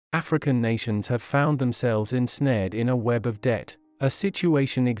African nations have found themselves ensnared in a web of debt, a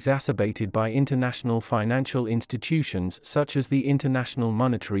situation exacerbated by international financial institutions such as the International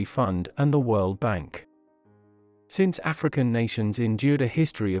Monetary Fund and the World Bank. Since African nations endured a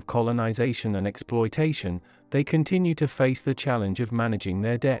history of colonization and exploitation, they continue to face the challenge of managing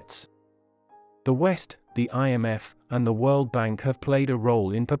their debts. The West, the IMF, and the World Bank have played a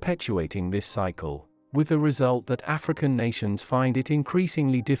role in perpetuating this cycle, with the result that African nations find it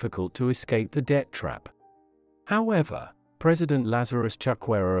increasingly difficult to escape the debt trap. However, President Lazarus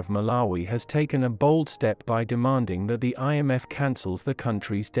Chakwera of Malawi has taken a bold step by demanding that the IMF cancels the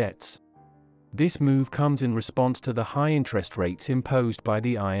country's debts. This move comes in response to the high interest rates imposed by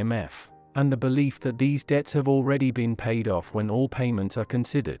the IMF, and the belief that these debts have already been paid off when all payments are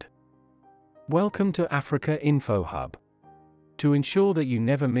considered. Welcome to Africa Infohub. To ensure that you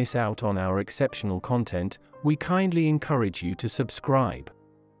never miss out on our exceptional content, we kindly encourage you to subscribe.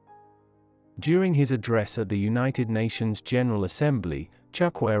 During his address at the United Nations General Assembly,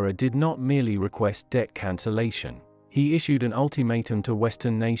 Chakwera did not merely request debt cancellation. He issued an ultimatum to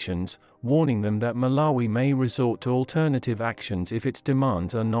Western nations, warning them that Malawi may resort to alternative actions if its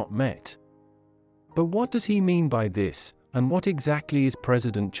demands are not met. But what does he mean by this, and what exactly is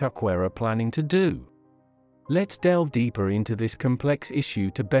President Chakwera planning to do? Let's delve deeper into this complex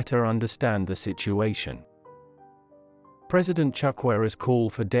issue to better understand the situation. President Chakwera's call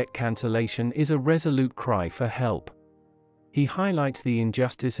for debt cancellation is a resolute cry for help. He highlights the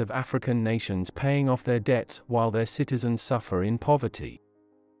injustice of African nations paying off their debts while their citizens suffer in poverty.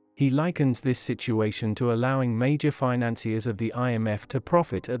 He likens this situation to allowing major financiers of the IMF to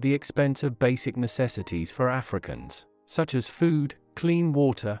profit at the expense of basic necessities for Africans, such as food, clean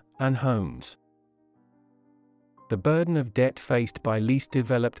water, and homes. The burden of debt faced by least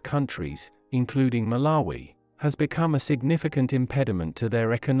developed countries, including Malawi, has become a significant impediment to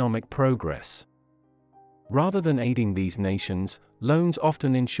their economic progress. Rather than aiding these nations, loans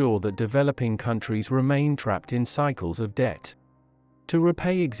often ensure that developing countries remain trapped in cycles of debt. To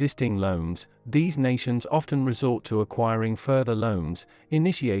repay existing loans, these nations often resort to acquiring further loans,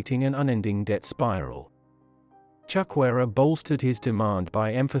 initiating an unending debt spiral. Chakwera bolstered his demand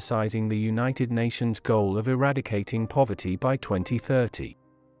by emphasizing the United Nations goal of eradicating poverty by 2030.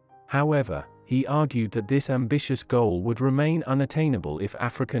 However, he argued that this ambitious goal would remain unattainable if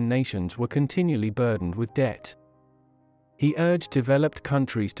African nations were continually burdened with debt. He urged developed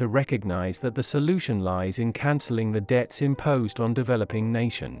countries to recognize that the solution lies in canceling the debts imposed on developing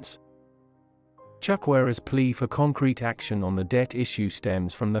nations. Chakwera's plea for concrete action on the debt issue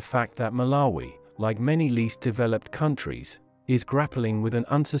stems from the fact that Malawi, like many least developed countries, is grappling with an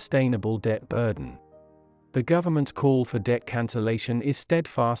unsustainable debt burden. The government's call for debt cancellation is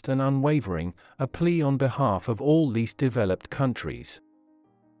steadfast and unwavering, a plea on behalf of all least developed countries.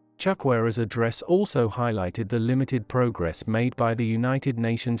 Chakwera's address also highlighted the limited progress made by the United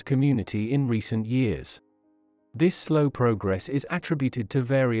Nations community in recent years. This slow progress is attributed to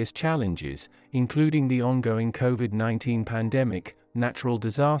various challenges, including the ongoing COVID-19 pandemic, natural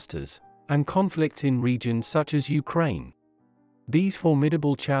disasters, and conflicts in regions such as Ukraine. These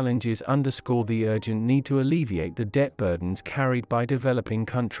formidable challenges underscore the urgent need to alleviate the debt burdens carried by developing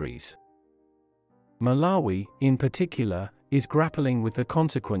countries. Malawi, in particular, is grappling with the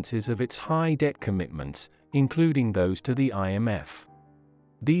consequences of its high debt commitments, including those to the IMF.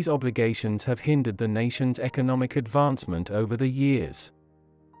 These obligations have hindered the nation's economic advancement over the years.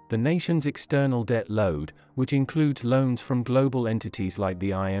 The nation's external debt load, which includes loans from global entities like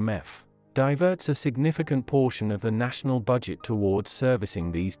the IMF, diverts a significant portion of the national budget towards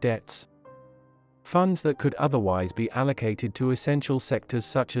servicing these debts. Funds that could otherwise be allocated to essential sectors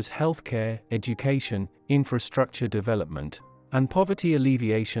such as healthcare, education, infrastructure development, and poverty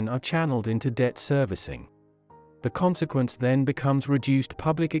alleviation are channeled into debt servicing. The consequence then becomes reduced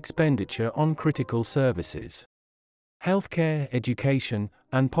public expenditure on critical services. Healthcare, education,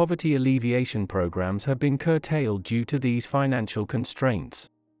 and poverty alleviation programs have been curtailed due to these financial constraints.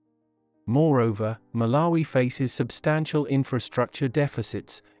 Moreover, Malawi faces substantial infrastructure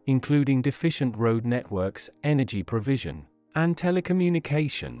deficits, including deficient road networks, energy provision, and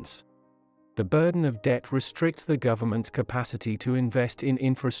telecommunications. The burden of debt restricts the government's capacity to invest in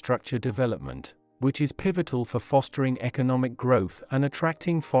infrastructure development, which is pivotal for fostering economic growth and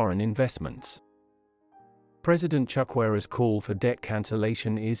attracting foreign investments. President Chakwera's call for debt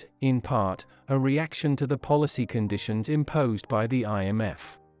cancellation is, in part, a reaction to the policy conditions imposed by the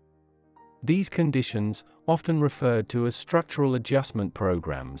IMF. These conditions, often referred to as structural adjustment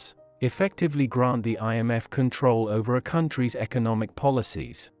programs, effectively grant the IMF control over a country's economic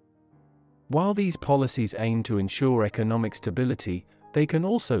policies. While these policies aim to ensure economic stability, they can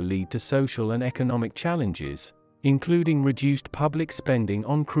also lead to social and economic challenges, including reduced public spending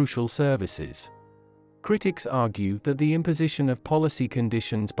on crucial services. Critics argue that the imposition of policy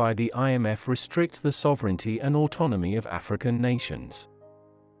conditions by the IMF restricts the sovereignty and autonomy of African nations.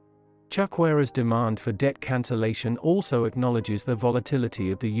 Chakwera's demand for debt cancellation also acknowledges the volatility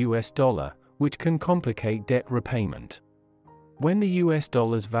of the US dollar, which can complicate debt repayment. When the US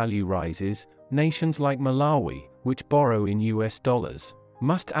dollar's value rises, nations like Malawi, which borrow in US dollars,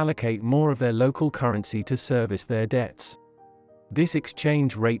 must allocate more of their local currency to service their debts. This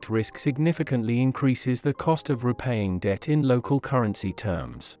exchange rate risk significantly increases the cost of repaying debt in local currency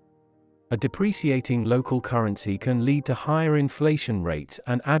terms. A depreciating local currency can lead to higher inflation rates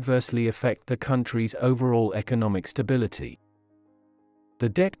and adversely affect the country's overall economic stability. The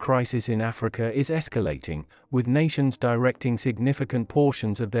debt crisis in Africa is escalating, with nations directing significant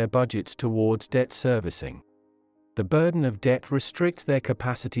portions of their budgets towards debt servicing. The burden of debt restricts their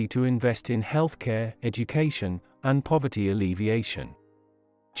capacity to invest in healthcare, education, and poverty alleviation.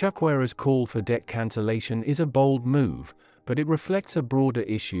 Chakwera's call for debt cancellation is a bold move, but it reflects a broader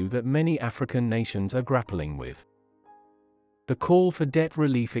issue that many African nations are grappling with. The call for debt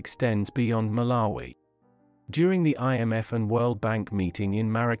relief extends beyond Malawi. During the IMF and World Bank meeting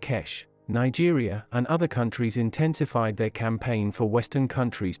in Marrakesh, Nigeria and other countries intensified their campaign for Western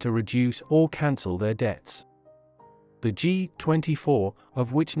countries to reduce or cancel their debts. The G24,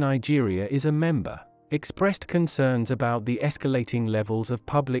 of which Nigeria is a member, expressed concerns about the escalating levels of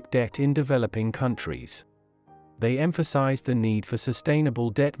public debt in developing countries. They emphasized the need for sustainable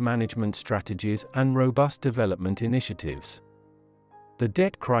debt management strategies and robust development initiatives. The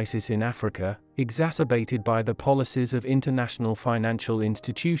debt crisis in Africa, exacerbated by the policies of international financial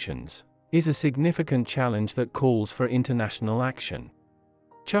institutions, is a significant challenge that calls for international action.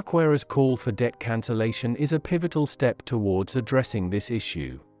 Chakwera's call for debt cancellation is a pivotal step towards addressing this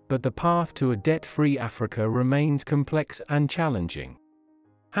issue, but the path to a debt-free Africa remains complex and challenging.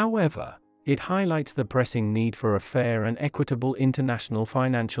 However, it highlights the pressing need for a fair and equitable international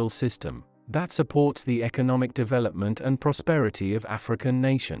financial system that supports the economic development and prosperity of African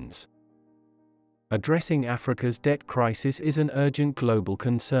nations. Addressing Africa's debt crisis is an urgent global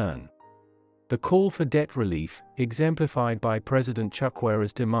concern. The call for debt relief, exemplified by President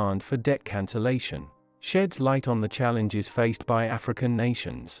Chakwera's demand for debt cancellation, sheds light on the challenges faced by African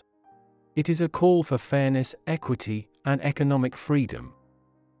nations. It is a call for fairness, equity, and economic freedom.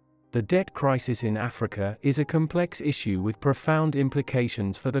 The debt crisis in Africa is a complex issue with profound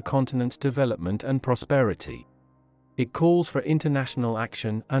implications for the continent's development and prosperity. It calls for international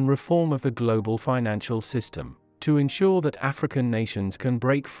action and reform of the global financial system to ensure that African nations can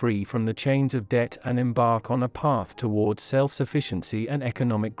break free from the chains of debt and embark on a path towards self-sufficiency and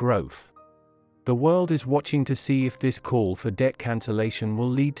economic growth. The world is watching to see if this call for debt cancellation will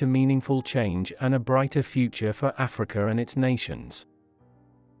lead to meaningful change and a brighter future for Africa and its nations.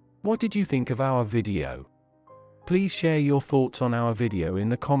 What did you think of our video? Please share your thoughts on our video in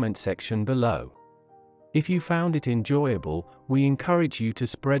the comment section below. If you found it enjoyable, we encourage you to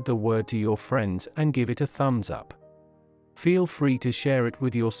spread the word to your friends and give it a thumbs up. Feel free to share it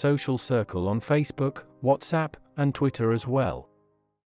with your social circle on Facebook, WhatsApp, and Twitter as well.